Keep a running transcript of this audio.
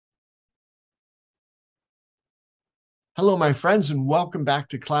Hello, my friends, and welcome back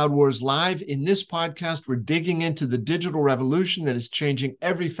to Cloud Wars Live. In this podcast, we're digging into the digital revolution that is changing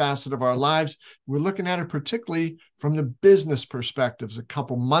every facet of our lives. We're looking at it particularly from the business perspectives. A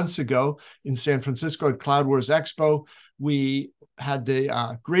couple months ago in San Francisco at Cloud Wars Expo, we had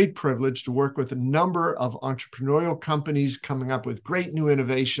the great privilege to work with a number of entrepreneurial companies coming up with great new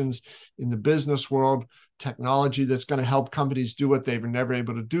innovations in the business world, technology that's going to help companies do what they were never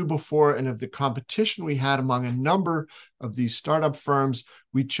able to do before. And of the competition we had among a number of these startup firms,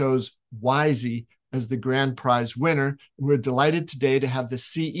 we chose Wisy as the grand prize winner. And we're delighted today to have the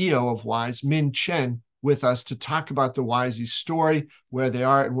CEO of Wise, Min Chen, with us to talk about the Wisy story, where they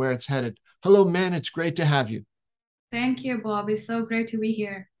are and where it's headed. Hello, Min. It's great to have you. Thank you, Bob. It's so great to be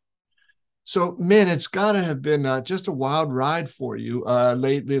here. So, Min, it's got to have been just a wild ride for you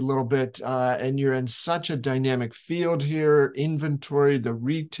lately, a little bit. And you're in such a dynamic field here: inventory, the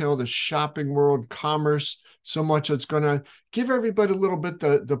retail, the shopping world, commerce, so much. It's going to give everybody a little bit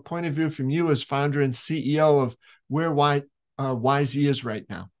the point of view from you as founder and CEO of where YZ is right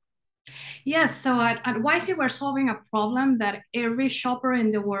now. Yes, so at YC, we're solving a problem that every shopper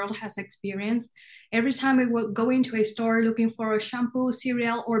in the world has experienced. Every time we will go into a store looking for a shampoo,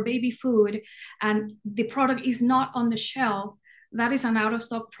 cereal, or baby food, and the product is not on the shelf, that is an out of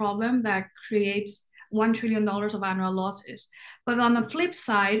stock problem that creates $1 trillion of annual losses. But on the flip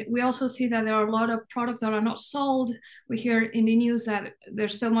side, we also see that there are a lot of products that are not sold. We hear in the news that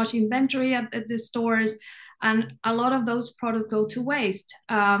there's so much inventory at the stores, and a lot of those products go to waste.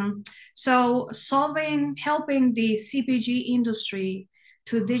 So helping the CPG industry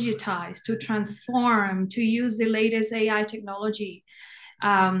to digitize, to transform, to use the latest AI technology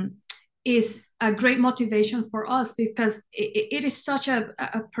um, is a great motivation for us because it is such a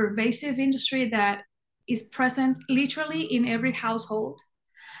pervasive industry that is present literally in every household,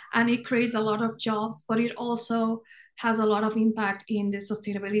 and it creates a lot of jobs, but it also has a lot of impact in the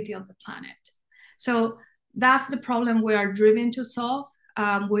sustainability of the planet. So that's the problem we are driven to solve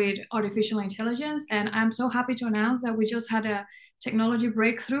with artificial intelligence. And I'm so happy to announce that we just had a technology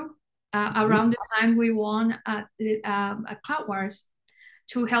breakthrough around the time we won at Cloud Wars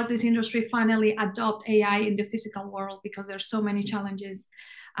to help this industry finally adopt AI in the physical world, because there's so many challenges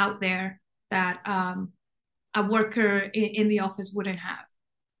out there that a worker in the office wouldn't have.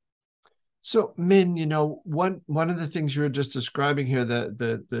 So, Min, one of the things you were just describing here,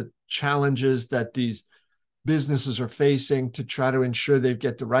 the challenges that these businesses are facing to try to ensure they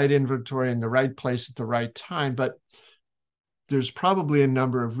get the right inventory in the right place at the right time. But there's probably a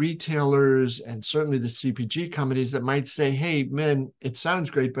number of retailers and certainly the CPG companies that might say, hey, Min, it sounds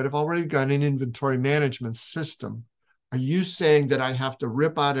great, but I've already got an inventory management system. Are you saying that I have to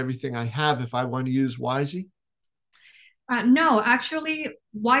rip out everything I have if I want to use Wisy? No, actually,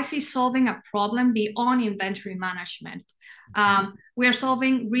 YC is solving a problem beyond inventory management. We are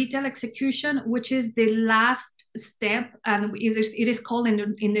solving retail execution, which is the last step, and it is called in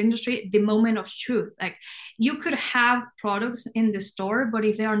the industry the moment of truth. Like, you could have products in the store, but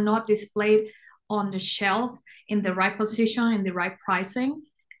if they are not displayed on the shelf in the right position, in the right pricing,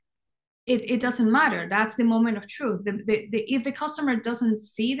 it doesn't matter. That's the moment of truth. If the customer doesn't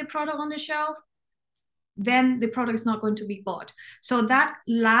see the product on the shelf, then the product is not going to be bought. So that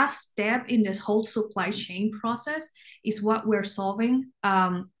last step in this whole supply chain process is what we're solving.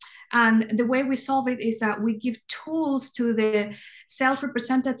 And the way we solve it is that we give tools to the sales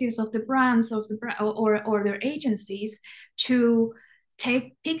representatives of the brands or their agencies to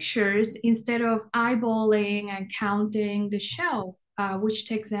take pictures instead of eyeballing and counting the shelf, which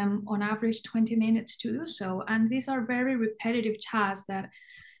takes them on average 20 minutes to do so. And these are very repetitive tasks that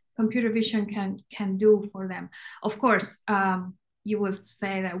computer vision can do for them. Of course, you will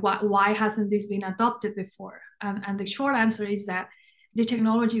say that why hasn't this been adopted before? And the short answer is that the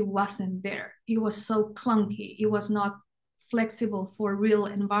technology wasn't there. It was so clunky. It was not flexible for real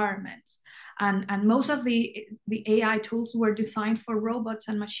environments. And most of the AI tools were designed for robots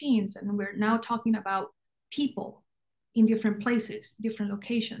and machines. And we're now talking about people in different places, different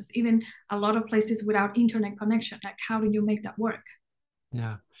locations, even a lot of places without internet connection. Like, how do you make that work?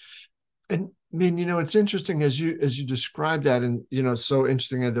 Yeah. And I mean, it's interesting as you describe that, and so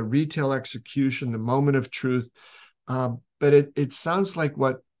interesting the retail execution, the moment of truth. But it sounds like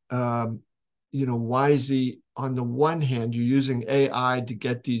what Wisy, on the one hand, you're using AI to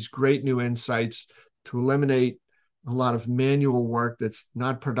get these great new insights to eliminate a lot of manual work that's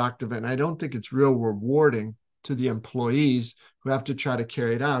not productive, and I don't think it's real rewarding to the employees who have to try to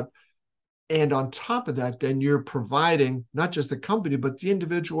carry it out. And on top of that, then you're providing not just the company, but the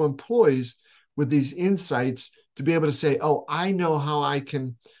individual employees with these insights to be able to say, oh, I know how I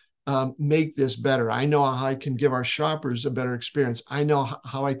can make this better. I know how I can give our shoppers a better experience. I know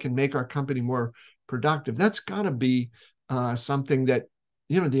how I can make our company more productive. That's got to be something that,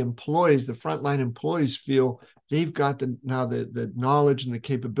 the employees, the frontline employees feel they've got the knowledge and the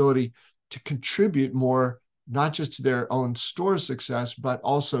capability to contribute more, not just to their own store success, but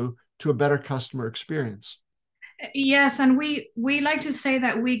also to a better customer experience. Yes, and we like to say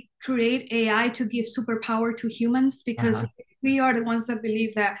that we create AI to give superpower to humans, because we are the ones that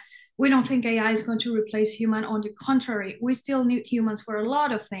believe that we don't think AI is going to replace human. On the contrary, we still need humans for a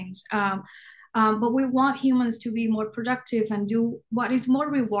lot of things. But we want humans to be more productive and do what is more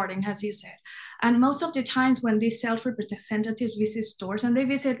rewarding, as you said. And most of the times when these sales representatives visit stores, and they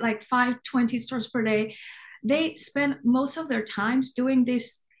visit like 20 stores per day, they spend most of their times doing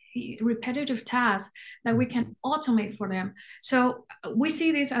this repetitive tasks that we can automate for them. So we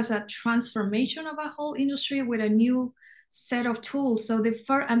see this as a transformation of a whole industry with a new set of tools. So the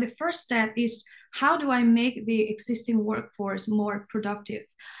first step is, how do I make the existing workforce more productive,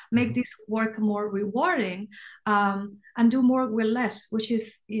 make this work more rewarding, and do more with less, which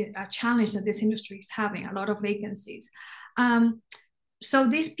is a challenge that this industry is having, a lot of vacancies. So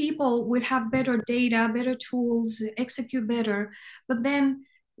these people will have better data, better tools, execute better, but then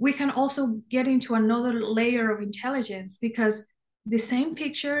we can also get into another layer of intelligence, because the same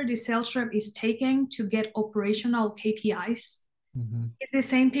picture the sales rep is taking to get operational KPIs is the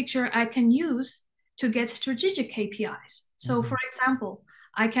same picture I can use to get strategic KPIs. So for example,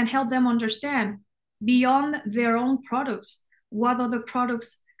 I can help them understand beyond their own products, what other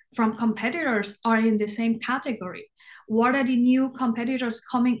products from competitors are in the same category. What are the new competitors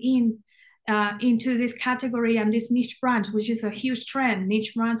coming into this category and this niche brands, which is a huge trend.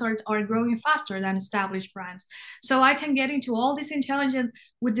 Niche brands are growing faster than established brands. So I can get into all this intelligence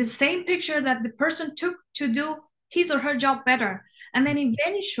with the same picture that the person took to do his or her job better. And then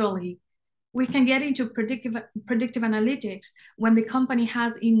eventually we can get into predictive analytics when the company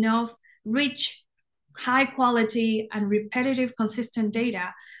has enough rich, high quality and repetitive, consistent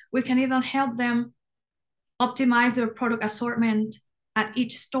data. We can even help them optimize their product assortment at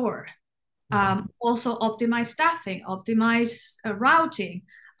each store. Also optimize staffing, optimize routing.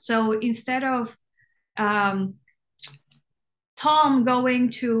 So instead of Tom going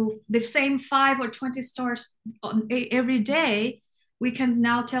to the same 5 or 20 stores every day, we can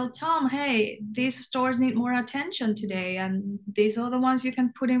now tell Tom, hey, these stores need more attention today, and these are the ones you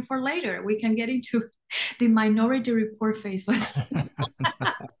can put in for later. We can get into the Minority Report phase.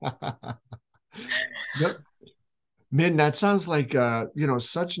 Yep. Min, that sounds like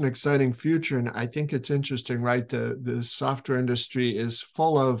such an exciting future, and I think it's interesting, right? The software industry is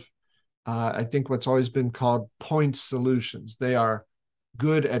full of, I think, what's always been called point solutions. They are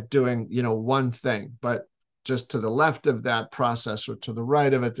good at doing, one thing, but just to the left of that process or to the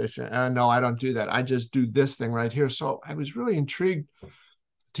right of it, they say, no, I don't do that. I just do this thing right here. So I was really intrigued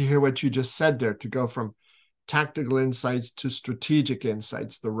to hear what you just said there, to go from tactical insights to strategic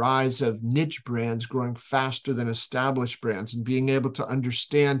insights, the rise of niche brands growing faster than established brands, and being able to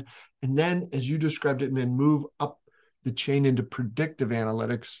understand, and then, as you described it, Min, move up the chain into predictive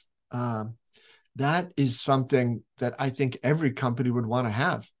analytics. That is something that I think every company would want to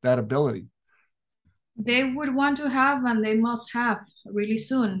have, that ability. They would want to have, and they must have really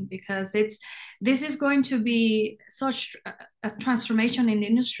soon, because this is going to be such a transformation in the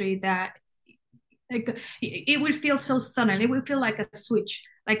industry that it will feel so sudden. It will feel like a switch.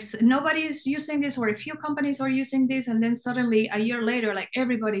 Like nobody is using this, or a few companies are using this, and then suddenly a year later, like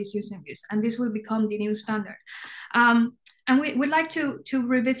everybody is using this, and this will become the new standard. And we'd like to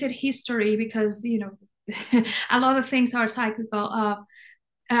revisit history, because a lot of things are cyclical.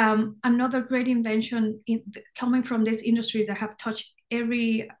 Another great invention coming from this industry that have touched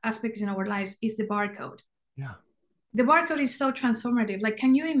every aspect in our lives is the barcode. Yeah. The barcode is so transformative. Like,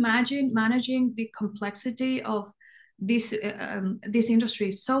 can you imagine managing the complexity of this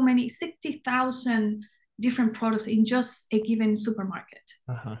industry? So many, 60,000 different products in just a given supermarket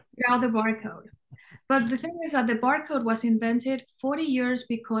without the barcode. But the thing is that the barcode was invented 40 years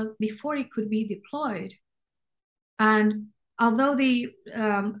before it could be deployed. And although the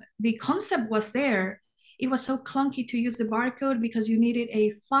concept was there, it was so clunky to use the barcode, because you needed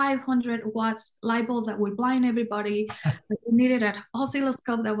a 500 watts light bulb that would blind everybody. You needed an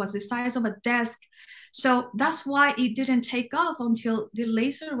oscilloscope that was the size of a desk. So that's why it didn't take off until the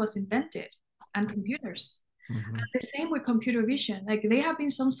laser was invented and computers. And the same with computer vision. Like, there have been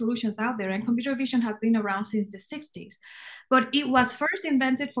some solutions out there, and computer vision has been around since the 60s. But it was first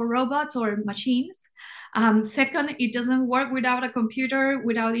invented for robots or machines. Second, it doesn't work without a computer,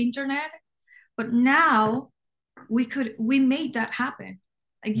 without internet. But now we made that happen.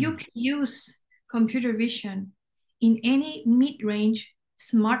 Like you can use computer vision in any mid-range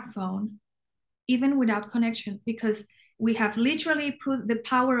smartphone, even without connection, because we have literally put the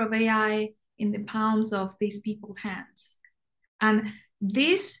power of AI in the palms of these people's hands. And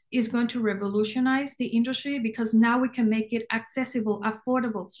this is going to revolutionize the industry because now we can make it accessible,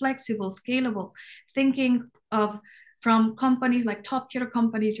 affordable, flexible, scalable, thinking of from companies like top tier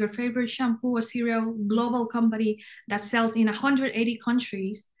companies, your favorite shampoo or cereal global company that sells in 180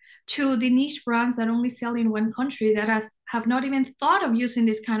 countries, to the niche brands that only sell in one country that have not even thought of using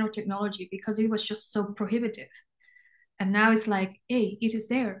this kind of technology because it was just so prohibitive. And now it's like, hey, it is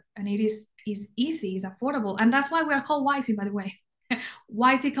there and it is easy, it's affordable. And that's why we're called Wisy, by the way.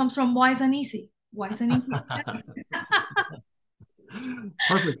 Wisy comes from wise and easy. Wise and easy.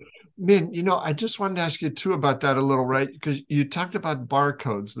 Perfect. Min, I just wanted to ask you too about that a little, right? Because you talked about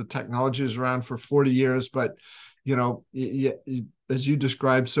barcodes. The technology is around for 40 years, but as you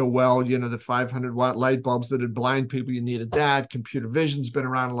described so well, the 500-watt light bulbs that had blind people, you needed that. Computer vision's been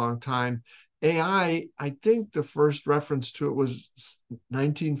around a long time. AI, I think the first reference to it was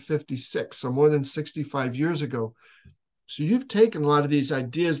 1956, so more than 65 years ago. So you've taken a lot of these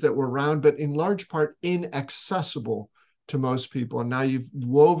ideas that were around, but in large part inaccessible to most people. And now you've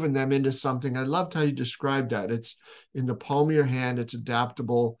woven them into something. I loved how you described that. It's in the palm of your hand. It's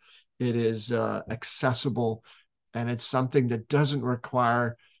adaptable. It is accessible. And it's something that doesn't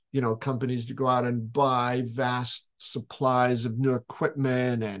require, companies to go out and buy vast supplies of new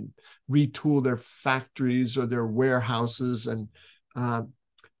equipment and retool their factories or their warehouses. And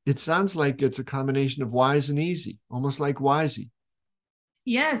it sounds like it's a combination of wise and easy, almost like Wisy.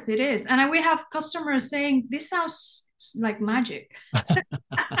 Yes, it is. And we have customers saying, this sounds like magic.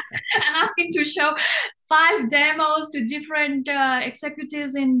 And asking to show 5 demos to different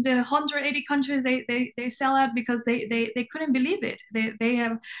executives in the 180 countries they sell at because they couldn't believe it. They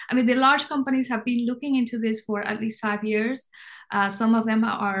have, the large companies have been looking into this for at least 5 years. Some of them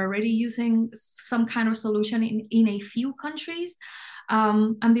are already using some kind of solution in a few countries.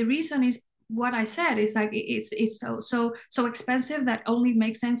 And the reason is what I said is like it's so expensive that only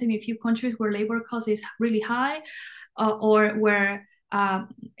makes sense in a few countries where labor cost is really high, or where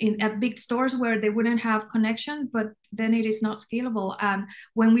at big stores where they wouldn't have connection, but then it is not scalable. And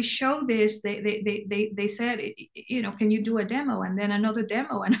when we show this, they said, can you do a demo and then another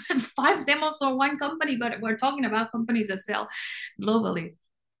demo and 5 demos for one company? But we're talking about companies that sell globally.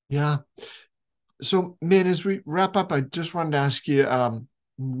 Yeah. So, Min, as we wrap up, I just wanted to ask you,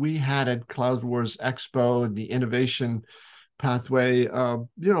 we had at Cloud Wars Expo and the innovation pathway,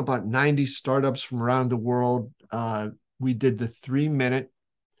 about 90 startups from around the world. We did the 3-minute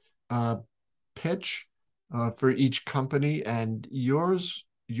pitch for each company, and yours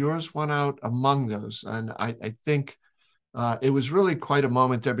won out among those. And I think it was really quite a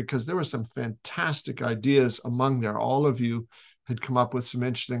moment there because there were some fantastic ideas among there. All of you had come up with some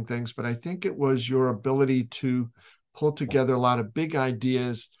interesting things, but I think it was your ability to pull together a lot of big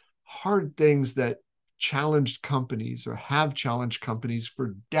ideas, hard things that challenged companies or have challenged companies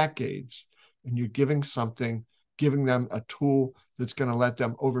for decades. And you're giving them a tool that's going to let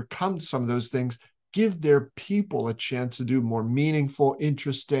them overcome some of those things, give their people a chance to do more meaningful,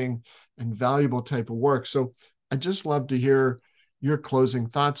 interesting, and valuable type of work. So I'd just love to hear your closing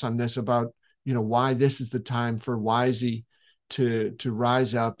thoughts on this about, why this is the time for Wisy to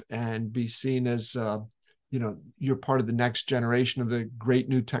rise up and be seen as, you're part of the next generation of the great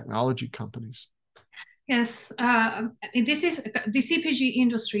new technology companies. Yes, this is the CPG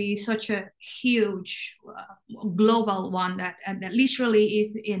industry is such a huge global one that literally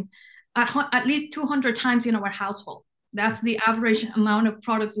is in at least 200 times in our household. That's the average amount of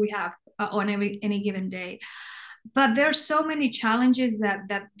products we have on any given day. But there are so many challenges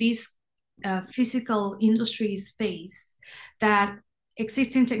that these physical industries face that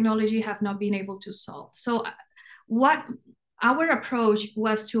existing technology have not been able to solve. So what our approach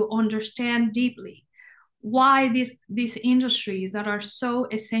was to understand deeply why these industries that are so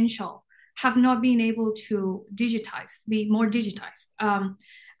essential have not been able to be more digitized.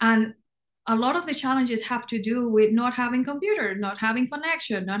 And a lot of the challenges have to do with not having computer, not having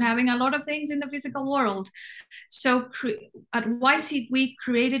connection, not having a lot of things in the physical world. So at Wisy, we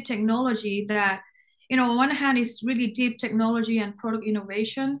created technology that, on one hand, is really deep technology and product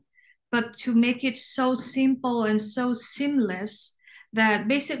innovation, but to make it so simple and so seamless that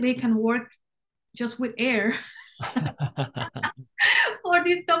basically can work just with air for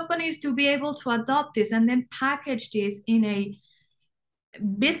these companies to be able to adopt this and then package this in a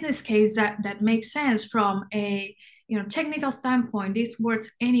business case that makes sense from a technical standpoint. This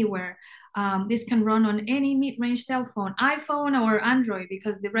works anywhere. This can run on any mid-range telephone, iPhone or Android,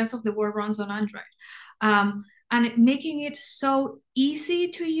 because the rest of the world runs on Android. And making it so easy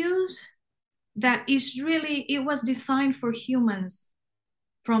to use that it was designed for humans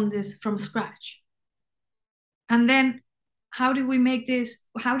from scratch. And then how do we make this,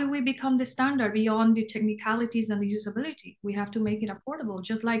 how do we become the standard beyond the technicalities and the usability? We have to make it affordable,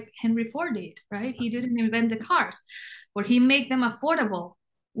 just like Henry Ford did, right? He didn't invent the cars, but he made them affordable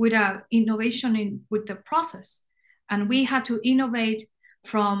with innovation with the process. And we had to innovate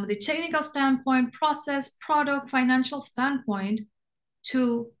from the technical standpoint, process, product, financial standpoint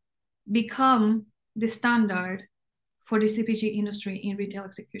to become the standard for the CPG industry in retail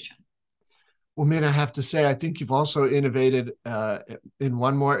execution. Well, man, I have to say, I think you've also innovated in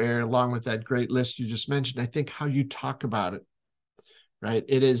one more area, along with that great list you just mentioned. I think how you talk about it, right?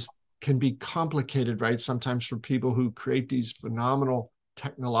 Can be complicated, right? Sometimes for people who create these phenomenal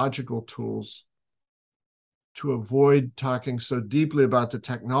technological tools, to avoid talking so deeply about the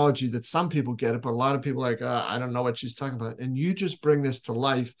technology that some people get it, but a lot of people are like, I don't know what she's talking about. And you just bring this to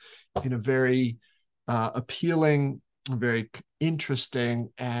life in a very appealing, very interesting,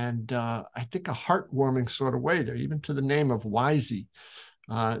 and I think a heartwarming sort of way there, even to the name of Wisy.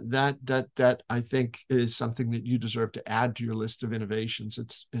 That I think is something that you deserve to add to your list of innovations.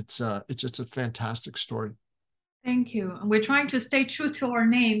 It's just a fantastic story. Thank you. And we're trying to stay true to our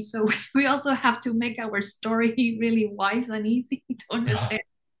name, so we also have to make our story really wise and easy to understand.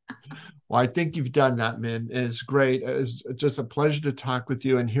 Well, I think you've done that, man. It's great. It's just a pleasure to talk with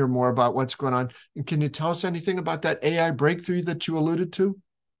you and hear more about what's going on. And can you tell us anything about that AI breakthrough that you alluded to?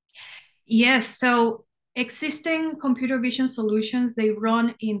 Yes. So existing computer vision solutions, they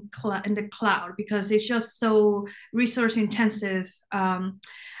run in the cloud because it's just so resource intensive.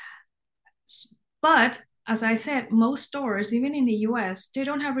 But as I said, most stores, even in the US, they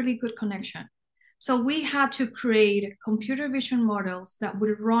don't have really good connection. So we had to create computer vision models that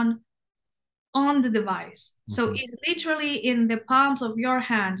would run on the device. So it's literally in the palms of your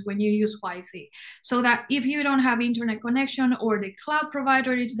hands when you use Wisy. So that if you don't have internet connection or the cloud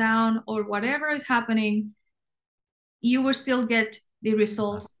provider is down or whatever is happening, you will still get the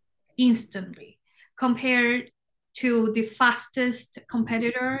results instantly, compared to the fastest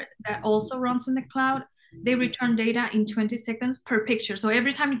competitor that also runs in the cloud. They return data in 20 seconds per picture. So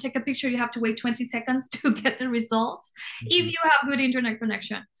every time you take a picture, you have to wait 20 seconds to get the results if you have good internet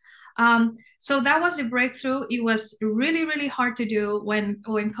connection. So that was the breakthrough. It was really, really hard to do when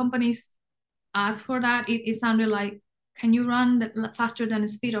companies asked for that. It sounded like, can you run faster than the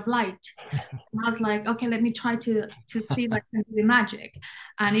speed of light? And I was like, okay, let me try to see if I can do the magic.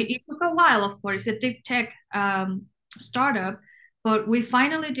 And it took a while, of course. It's a deep tech startup, but we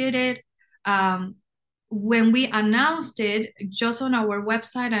finally did it. When we announced it just on our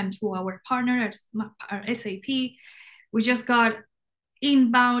website and to our partner at our SAP, we just got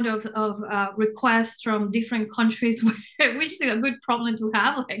inbound of requests from different countries, which is a good problem to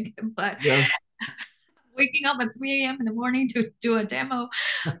have. But yeah. Waking up at 3 a.m. in the morning to do a demo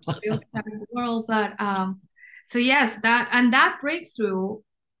to the world. But so yes, that breakthrough,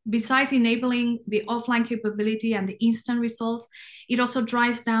 besides enabling the offline capability and the instant results, it also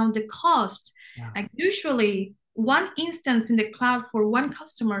drives down the cost. Yeah. Like usually one instance in the cloud for one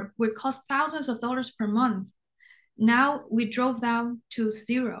customer would cost thousands of dollars per month. Now we drove down to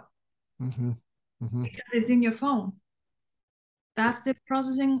zero because it's in your phone. That's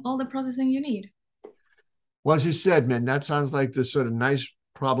all the processing you need. Well, as you said, man, that sounds like the sort of nice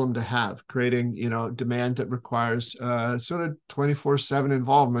problem to have, creating, demand that requires sort of 24/7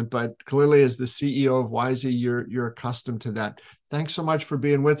 involvement. But clearly, as the CEO of Wisy, you're accustomed to that. Thanks so much for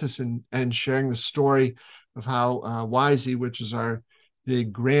being with us and sharing the story of how Wisy, which is the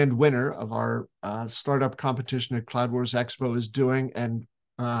grand winner of our startup competition at Cloud Wars Expo, is doing. And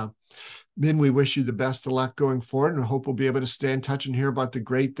Min, we wish you the best of luck going forward, and I hope we'll be able to stay in touch and hear about the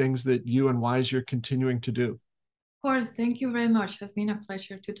great things that you and Wisy are continuing to do. Of course. Thank you very much. It has been a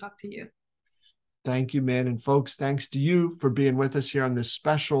pleasure to talk to you. Thank you, man. And folks, thanks to you for being with us here on this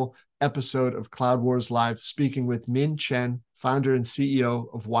special episode of Cloud Wars Live, speaking with Min Chen, founder and CEO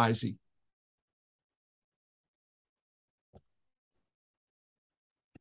of Wisy.